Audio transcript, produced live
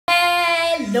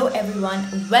Hello everyone,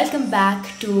 welcome back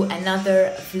to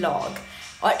another vlog.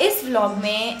 और इस vlog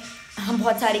में हम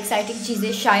बहुत सारी एक्साइटिंग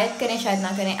चीज़ें शायद करें शायद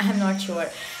ना करें, I am not sure,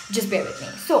 just bear with me.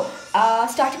 So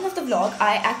starting of the vlog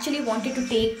I actually wanted to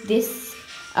take this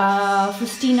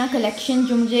Faustina collection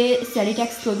जो मुझे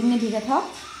सेलिटैक्स क्लोथिंग ने भेजा था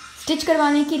स्टिच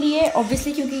करवाने के लिए।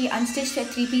 ऑब्वियसली क्योंकि अनस्टिच्ड है,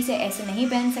 3 पीस है, ऐसे नहीं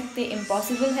पहन सकते,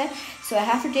 इम्पॉसिबल है। सो I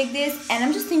have to take this and I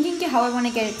am just thinking कि how I want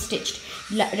to get it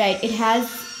stitched. Right, it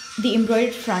has the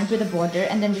embroidered front with a border,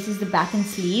 and then this is the back and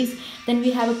sleeves. Then we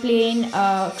have a plain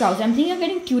trouser. I'm thinking of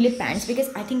getting tulip pants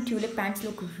because I think tulip pants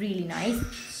look really nice.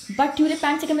 But tulip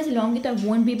pants अगर मैं से लूँगी तो I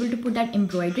won't be able to put that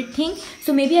embroidered thing.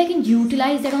 So maybe I can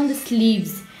utilize that on the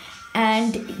sleeves.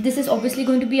 And this is obviously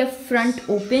going to be a front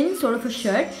open sort of a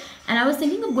shirt. And I was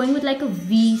thinking of going with like a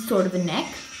V sort of a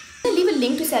neck. I'll leave a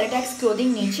link to Celotex clothing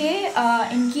नीचे।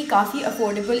 इनकी काफ़ी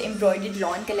affordable embroidered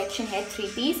lawn collection है, 3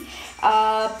 piece.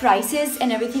 Prices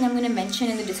and everything I'm going to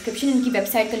mention in the description. इनकी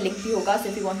website का link भी होगा, so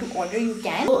if you want to order you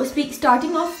can. So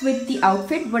starting off with the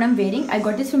outfit, what I'm wearing, I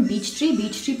got this from Beechtree.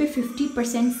 Beechtree पे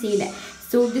 50% sale है.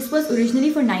 So this was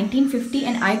originally for $19.50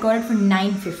 and I got it for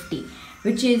 $9.50,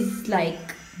 which is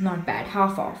like not bad,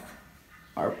 half off,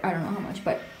 or I don't know how much,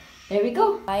 but there we go.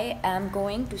 I am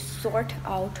going to sort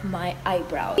out my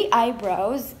eyebrows. The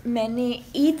eyebrows मैंने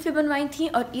ईद पे बनवाई थी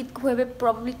और ईद को हुए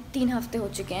probably 3 हफ्ते हो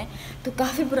चुके हैं, तो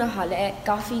काफ़ी बुरा हाल है,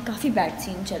 काफ़ी बैड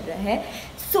सीन चल रहा है।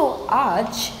 So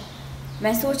आज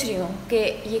मैं सोच रही हूँ कि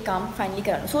ये काम फाइनली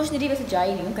करा लूँ। सोच नहीं रही, वैसे जा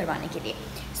ही रही हूँ करवाने के लिए।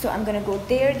 So I'm gonna go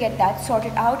there, get that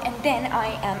sorted out, and then I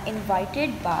am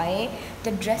invited by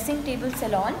the dressing table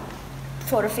salon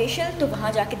for a facial. तो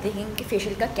वहाँ जाके देखेंगे कि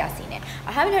facial का क्या सीन है।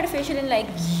 I haven't had a facial in like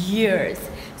years,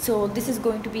 so this is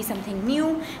going to be something new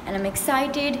and I'm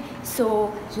excited. So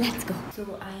let's go. So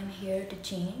I am here to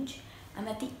change. I'm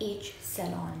at the H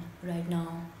salon right now,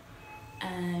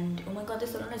 and oh my god,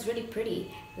 this salon is really pretty.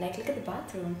 Like, look at the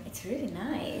bathroom, it's really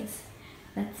nice.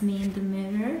 That's me in the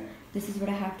mirror. This is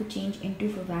what I have to change into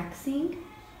for waxing,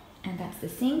 and that's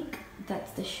the sink,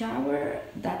 that's the shower,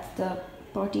 that's the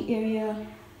potty area.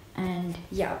 And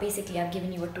yeah, basically I've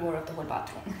given you a tour of the whole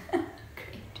bathroom.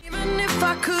 Great. Even if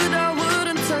I could, I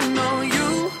wouldn't turn on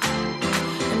you,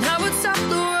 and I would stop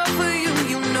the world for you.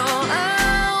 You know I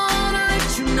wanna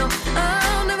let you know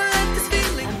I'll never let this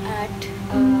feeling. I'm at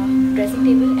dressing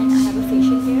table and I have a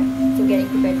facial here, so getting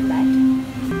prepared for that.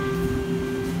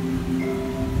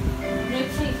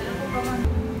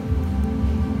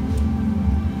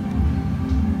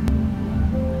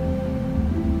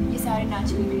 ये सारे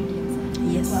natural ingredients हैं.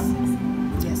 Yes.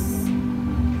 Yes.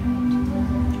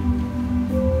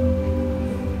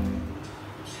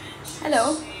 Hello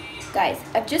guys,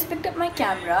 I've just picked up my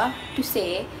camera to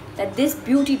say that this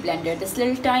beauty blender, this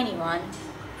little tiny one,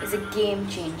 is a game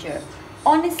changer.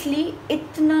 Honestly,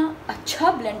 इतना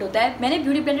अच्छा blend होता है। मैंने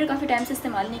beauty blender काफ़ी time से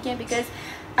इस्तेमाल नहीं किया because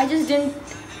I just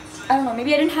didn't, I don't know,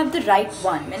 maybe I didn't have the right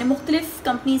one. मैंने मुख्तलिफ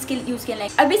companies के use किए।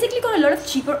 Like I basically got a lot of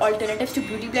cheaper alternatives to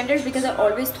beauty blenders because I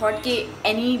always thought कि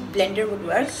any blender would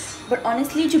work. But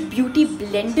honestly, जो beauty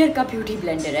blender का beauty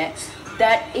blender है,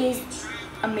 that is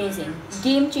amazing,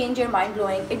 game changer, mind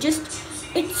blowing.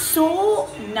 It's so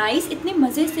nice, इतने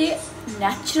मज़े से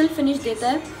natural finish देता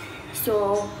है. So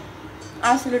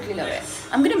absolutely love it.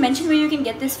 I'm gonna mention where you can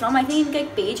get this from. I think इनका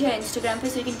एक page है Instagram पे,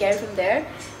 so you can get it from there,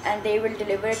 and they will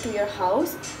deliver it to your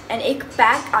house. And एक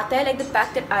pack आता है, like the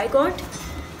pack that I got.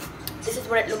 This is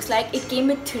what it looks like. It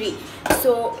came with 3.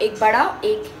 So एक बड़ा,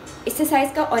 एक इससे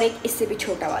size का और एक इससे भी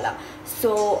छोटा वाला.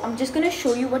 So I'm just gonna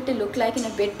show you what they look like in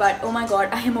a bit, but oh my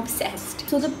god, I am obsessed.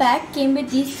 So the pack came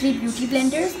with these 3 beauty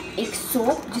blenders, एक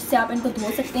soap जिससे आप इनको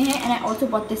धो सकते हैं, and I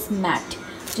also bought this mat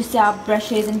जिससे आप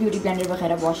brushes and beauty blender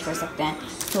वगैरह वॉश कर सकते हैं.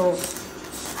 सो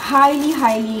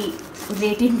highly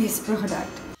rating this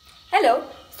product. Hello,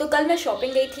 तो कल मैं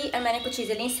शॉपिंग गई थी और मैंने कुछ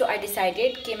चीज़ें ली, सो आई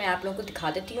डिसाइडेड कि मैं आप लोगों को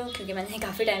दिखा देती हूँ क्योंकि मैंने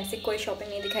काफ़ी टाइम से कोई शॉपिंग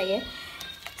नहीं दिखाई है.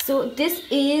 So this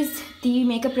is the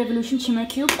makeup revolution shimmer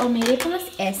cube और मेरे पास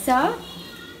ऐसा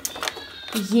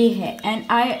ये है, and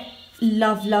I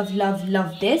love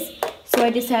this. So I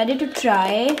decided to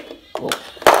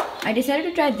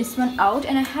try this one out,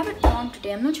 and I have it on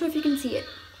today. I'm not sure if you can see it.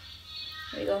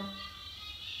 There we go.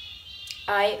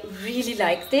 I really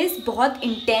like this. बहुत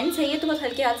intense है ये, तो बहुत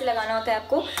हल्के हाथ से लगाना होता है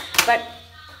आपको, but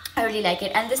I really like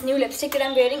it. And this new lipstick that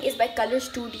I'm wearing is by Color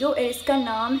Studio. और इसका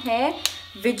नाम है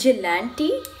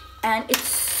Vigilante, and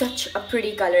it's such a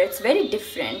pretty color. It's very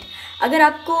different. अगर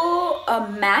आपको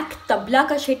MAC तबला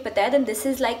का shade पता है, then this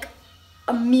is like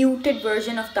a muted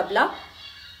version of tabla.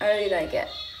 I really like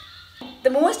it. The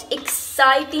most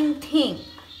exciting thing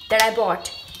that I bought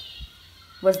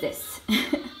was this.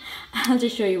 I'll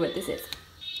just show you what this is.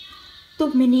 तो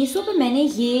Miniso पे मैंने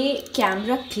ये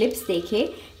camera clips देखे.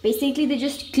 Basically they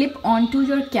just clip on to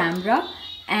your camera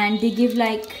and they give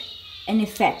like an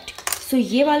effect. सो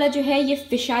ये वाला जो है ये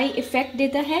फिश आई इफेक्ट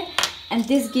देता है and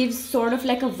this gives sort of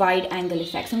like a wide angle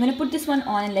effect. So I'm going to put this one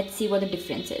on and let's see what the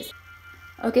difference is.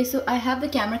 Okay, so I have the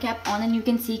camera cap on and you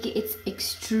can see that it's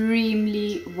extremely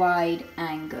wide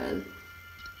angle.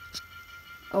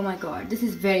 Oh my god, this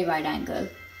is very wide angle.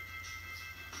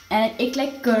 And it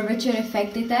like curvature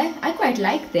effect deta hai. I quite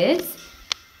like this.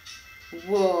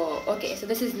 Whoa, okay,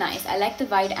 so this is nice. I like the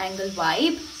wide angle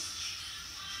vibe.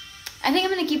 I think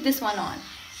I'm going to keep this one on.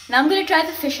 Now I'm going to try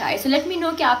the fisheye. So let me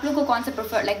know कि आप लोगों को कौन सा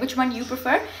prefer, like which one you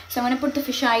prefer. So I'm going to put the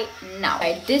fisheye now.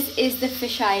 Right, this is the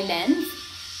fisheye lens.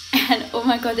 And oh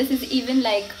my god, this is even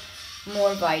like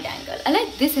more wide angle. I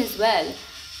like this as well.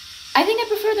 I think I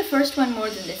prefer the first one more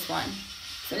than this one.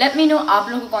 So let me know आप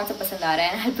लोगों को कौन सा पसंद आ रहा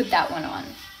है and I'll put that one on.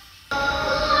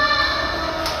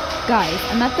 Guys,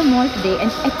 I'm at the mall today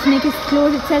and Ethnic is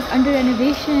closed. It says under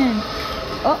renovation.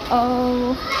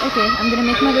 Uh-oh. Okay, I'm going to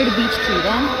make my way to Beach Tree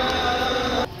then.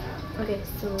 Okay,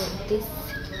 so this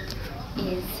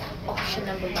is option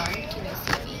number 1. Can you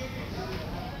see me?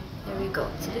 There we go.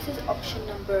 So this is option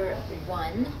number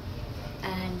 1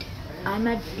 and I'm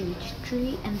at Beach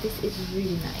Tree and this is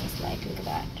really nice. Like, look at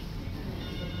that.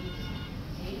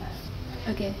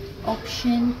 Okay,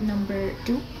 option number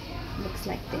 2 looks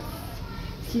like this.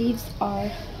 Sleeves are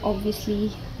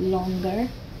obviously longer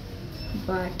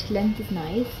but length is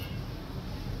nice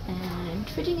and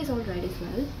fitting is alright as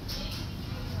well.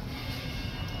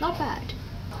 Not bad.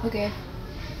 Okay,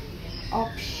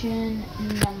 option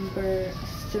number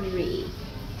 3.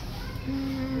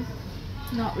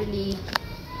 Not really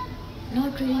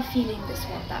feeling this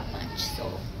one that much, so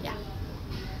yeah.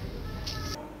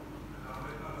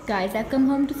 Guys, I've come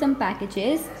home to some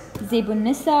packages.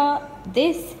 Zebunissa,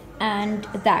 this and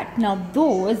that. Now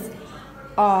those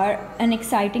are an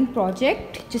exciting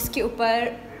project जिसके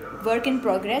ऊपर work in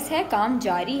progress है, काम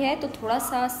जारी है, तो थोड़ा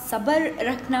सा सब्र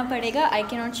रखना पड़ेगा. I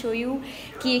can not show you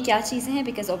कि ये क्या चीज़ें हैं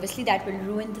because obviously that will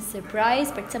रूइन the surprise,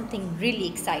 but something really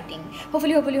exciting.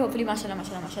 Hopefully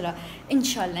माशाल्लाह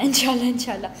इंशाल्लाह.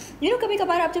 यू नो, कभी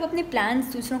कभार आप जब अपने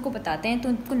प्लान्स दूसरों को बताते हैं तो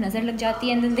उनको नज़र लग जाती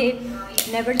है and then they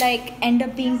never like and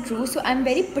up being true. So I am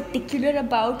very particular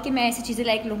about कि मैं ऐसी चीज़ें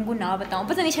लाइक लोगों को ना बताऊँ.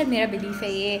 पता नहीं, शायद मेरा बिलीफ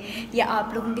है ये, या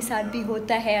आप लोगों के साथ भी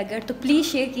होता है. अगर तो प्लीज़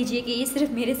शेयर कीजिए कि ये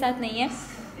सिर्फ मेरे साथ नहीं है.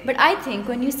 But I think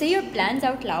when you से योर प्लान्स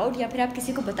आउट लाउड या फिर आप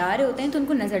किसी को बता रहे होते हैं तो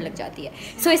उनको नज़र लग जाती है.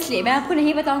 सो इसलिए मैं आपको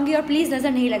नहीं बताऊंगी और प्लीज़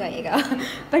नज़र नहीं लगाइएगा.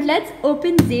 But let's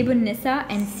open ज़ेबुन्निसा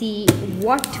and see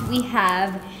what we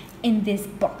have in this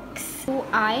box. So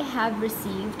I have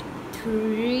received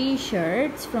 3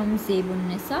 shirts from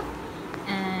Zebunissa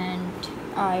and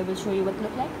I will show you what they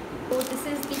look like. So this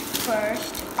is the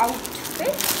first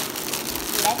outfit.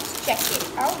 Let's check it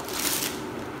out.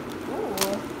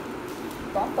 Ooh,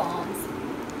 pom-poms.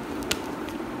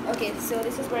 Okay, so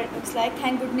this is what it looks like.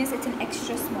 Thank goodness it's an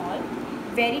extra small.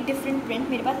 Very different print.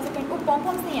 मेरे पास ऐसा print, oh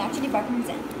pom-poms नहीं, actually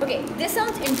buttons हैं. Okay, this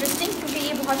sounds interesting क्योंकि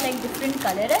ये बहुत like different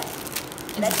color है.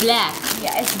 It's black.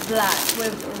 Yeah, it's black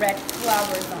with red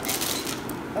flowers on it.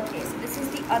 Okay, so this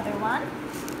is the other one.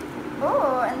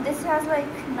 Oh, and this has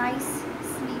like nice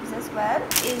sleeves as well.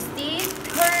 Is the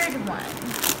third one.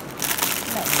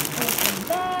 Let's open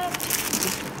that.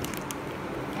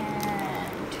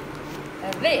 And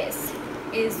this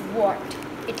is what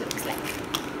it looks like.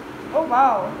 Oh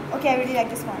wow. Okay, I really like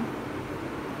this one.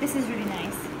 This is really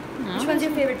nice. Which one's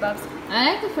your favorite, Bubs? I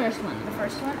like the first one. The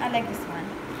first one? I like this one.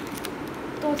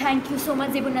 तो thank you so much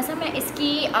ज़ेबुन्निसा. मैं इसकी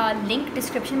link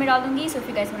description में डाल दूँगी. So if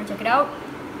you guys want to check it out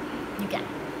you can.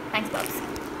 Thanks बब्स.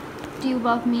 Do you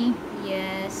love me?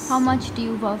 Yes. How much do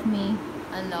you love me?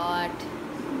 A lot.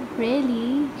 Really?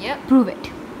 Yep. Prove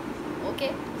it.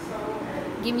 Okay.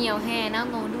 Give me your hand. I'm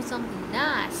gonna do something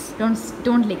nice.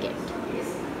 Don't lick it.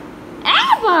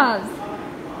 Ah, Bubs!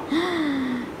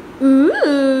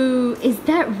 Ooh, is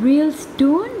that real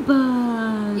stone,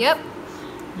 Bubs? Yep.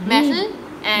 Metal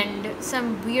and some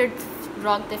weird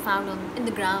rock they found in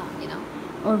the ground, you know.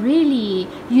 Oh, really?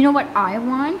 You know what I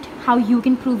want? How you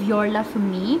can prove your love for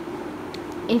me?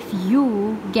 If you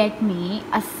get me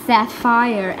a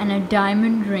sapphire and a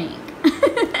diamond ring.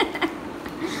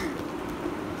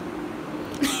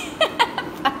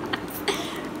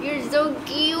 You're so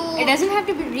cute. It doesn't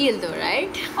have to be real though,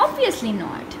 right? Obviously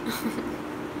not.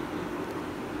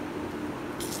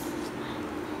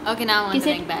 Okay, now I want Kiss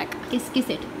the it. ring back. Kiss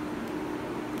it.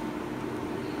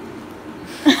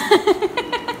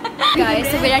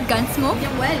 Guys, so we're at Gunsmoke.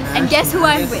 And guess who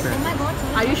I'm with? Oh my god.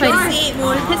 Are you sure? Same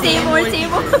old.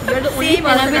 You're the only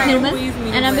person. And I'm with Nirmal.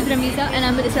 And I'm with Ramiza. And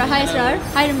I'm with Israr. Hi Israr.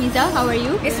 Hi Ramiza. How are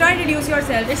you? Israr, introduce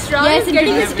yourself. Israr yes, is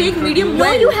getting a steak medium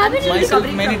well. No, you haven't.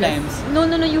 Myself many times. No,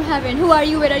 you haven't. Who are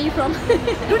you? Where are you from?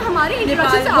 Dude, हमारे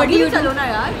introduction से आगे ही चलो ना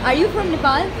यार. Are you from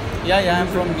Nepal? Yeah, I'm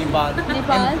from Nepal.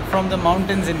 Nepal? From the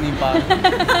mountains in Nepal.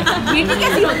 Beating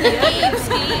कैसी होती है?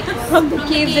 From the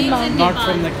caves and mountains. Not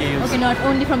from the caves. Okay, not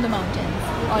only from the mountains.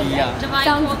 All right. Yeah.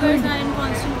 Sounds good.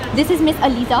 This is Miss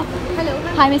Aliza. Hello.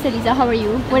 Hi Miss Aliza, how are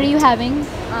you? What are you having?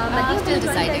 Still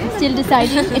deciding. Still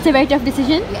deciding. It's a very tough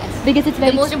decision. Yes. Because it's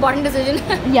very The most important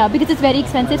decision. yeah, because it's very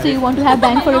expensive, so you want to have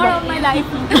bang for your buck. Not of my life.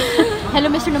 Hello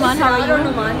Mr. Numan, how are you?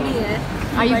 Numan भी है.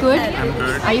 Are you good? I'm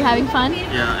good. Are you having fun?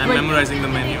 Yeah, I'm memorizing the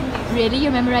menu. Really?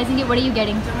 You're memorizing it? What are you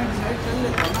getting?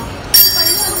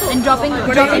 And dropping.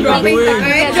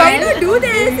 Trying to do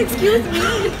this. Excuse me.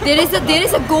 There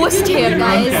is a ghost here,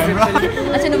 guys.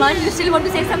 Acha, Numan, you still want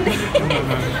to say something?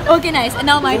 Okay, nice. And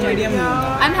now my turn.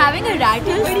 I'm having a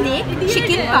rattlesnake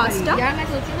chicken pasta.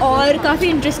 और काफी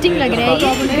interesting लग रहा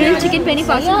है. Grilled chicken penny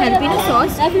pasta with jalapeno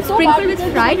sauce, sprinkled with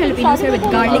fried jalapenos with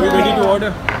garlic.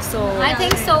 So I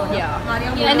think so.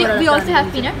 Yeah. And we also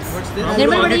have peanuts.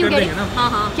 Nirmal, what are you getting?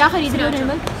 क्या खरीद रहे हो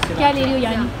Nirmal? क्या ले रही हो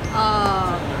यानी?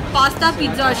 Pasta,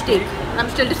 pizza, or steak. I'm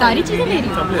still सारी deciding. चीजें ले रही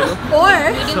हो. Or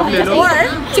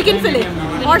chicken fillet.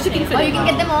 Or chicken or fillet. you can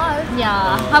get them all.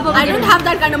 Yeah. How about I don't have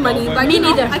that kind of money, but Me you know,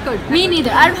 neither. I could. Me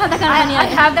neither. I don't have that kind of money. I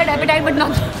have that appetite, but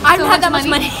not. I don't have that much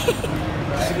money.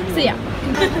 So yeah.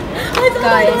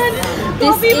 Guys,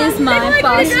 this is my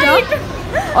pasta.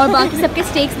 और बाकी सबके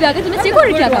stakes भी आ गए. तुम्हें stake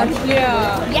order किया था?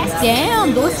 Yeah. Yes.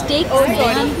 Damn, those steaks. Oh,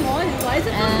 sorry. Why is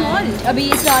it so small? अभी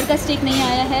इसरार का स्टेक नहीं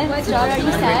आया है. इसरार, are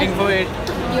you sad? Waiting for it.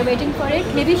 You're waiting for it?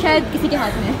 Maybe शायद किसी के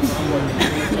हाथ में.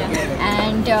 Yeah.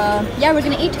 And yeah, we're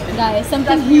gonna eat, guys.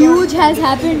 Something huge has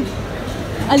happened.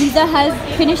 Aliza has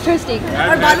finished her steak.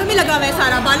 और बालों में लगा हुआ है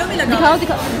सारा. बालों में लगा हुआ है.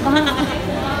 दिखाओ कहाँ?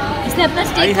 इसने अपना I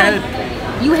steak help.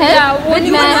 You help with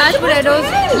mashed potatoes.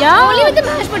 Yeah. Only with the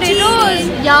mashed potatoes.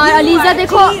 यार Aliza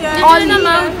देखो all in the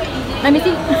mouth. Let me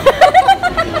see.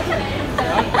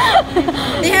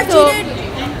 They have cheated.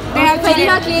 They have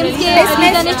Fariha cheated. claims कि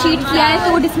Aliza ने cheat किया है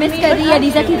तो वो dismiss कर रही है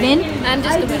Aliza की win. I'm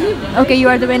just the winner. Okay, you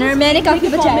are the winner. मैंने काफी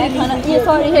बचाया है खाना. Yeah,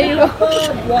 sorry, here you go.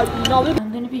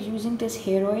 I'm going to be using this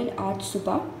hair oil आज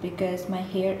सुबह because my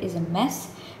hair is a mess.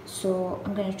 So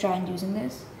I'm going to try and using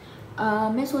this.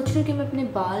 मैं सोच रही हूँ कि मैं अपने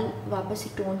बाल वापस से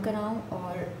टोन कराऊँ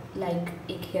और like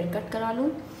एक हेयर कट करा लूँ.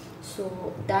 So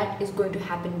that is going to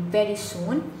happen very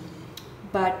soon.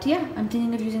 But yeah, I'm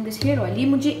thinking of using this hair oil. ये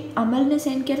मुझे अमल ने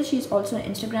सेंड किया था. She is also an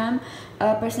Instagram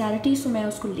personality, so मैं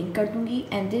उसको लिंक कर दूँगी.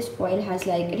 And this oil has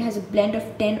like it has a blend of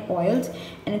 10 oils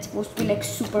and it's supposed to be like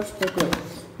super good.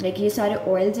 Like ये सारे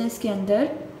oils हैं इसके अंदर.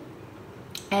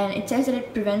 And it says that it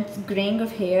prevents graying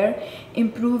of hair,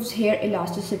 improves hair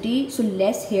elasticity, so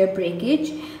less hair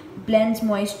breakage, blends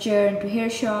moisture into hair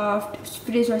shaft,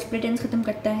 frizz और split ends ख़त्म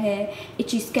करता है,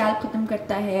 itchy scalp ख़त्म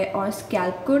करता है और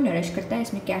scalp को nourish करता है.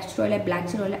 इसमें castor oil है, black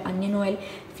seed oil है, onion oil,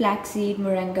 flaxseed,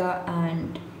 moringa, and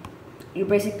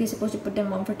you're basically supposed to put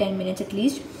them on for 10 minutes at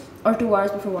least or 2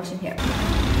 hours before washing hair.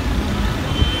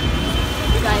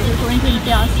 Guys, we're going to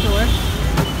IMTIAZ store.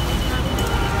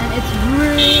 And it's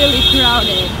really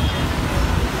crowded.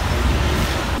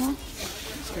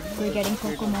 We're getting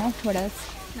coconut. What else?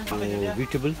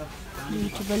 Vegetable.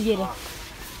 Vegetable. ये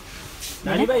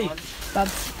रहे.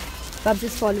 Bubs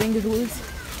is following the rules.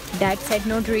 Dad said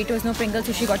no Doritos, no Pringles,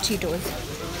 so she got Cheetos.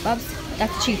 Bubs,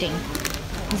 that's cheating.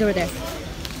 He's over there.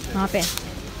 वहाँ पे.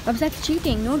 Bubs, that's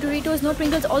cheating. No Doritos, no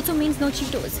Pringles also means no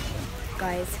Cheetos.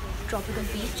 Guys, tropical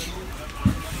beach.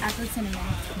 Apple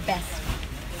cinnamon. Best.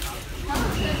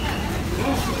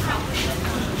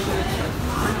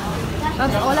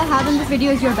 But all I have in this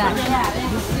video is your bag.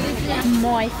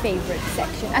 My favorite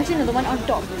section. Actually, no, the one on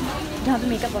top. जहाँ पे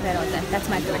makeup वगैरह होता है. That's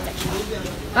my favorite section.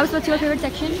 Babs, what's your favorite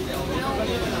section?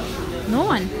 No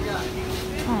one.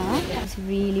 Aww. Babs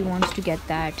really wants to get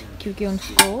that. क्योंकि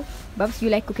उनको. Babs, you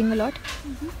like cooking a lot?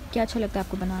 क्या अच्छा लगता है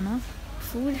आपको बनाना?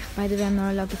 Food. By the way, I'm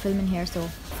not allowed to film in here, so.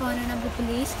 Foreign of the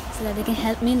police so that they can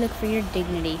help me look for your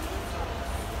dignity.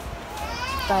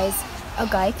 Guys, a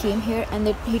guy came here and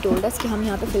he told us कि हम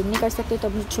यहाँ पे film नहीं कर सकते तो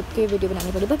हमें छुप के वीडियो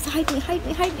बनानी पड़ी. But hide me,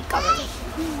 cover me.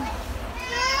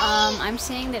 I'm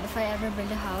saying that if I ever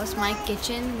build a house, my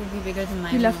kitchen would be bigger than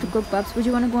my You love to room. cook, Babs. Would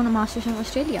you want to go on a MasterChef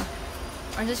Australia?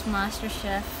 Or just Master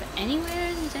Chef anywhere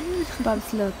in general.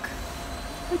 Babs, look.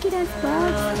 Look at us,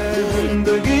 Babs.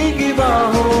 जिंदगी की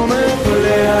बाहों में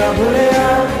भुलिया भुलिया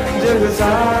जग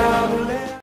सा भुलिया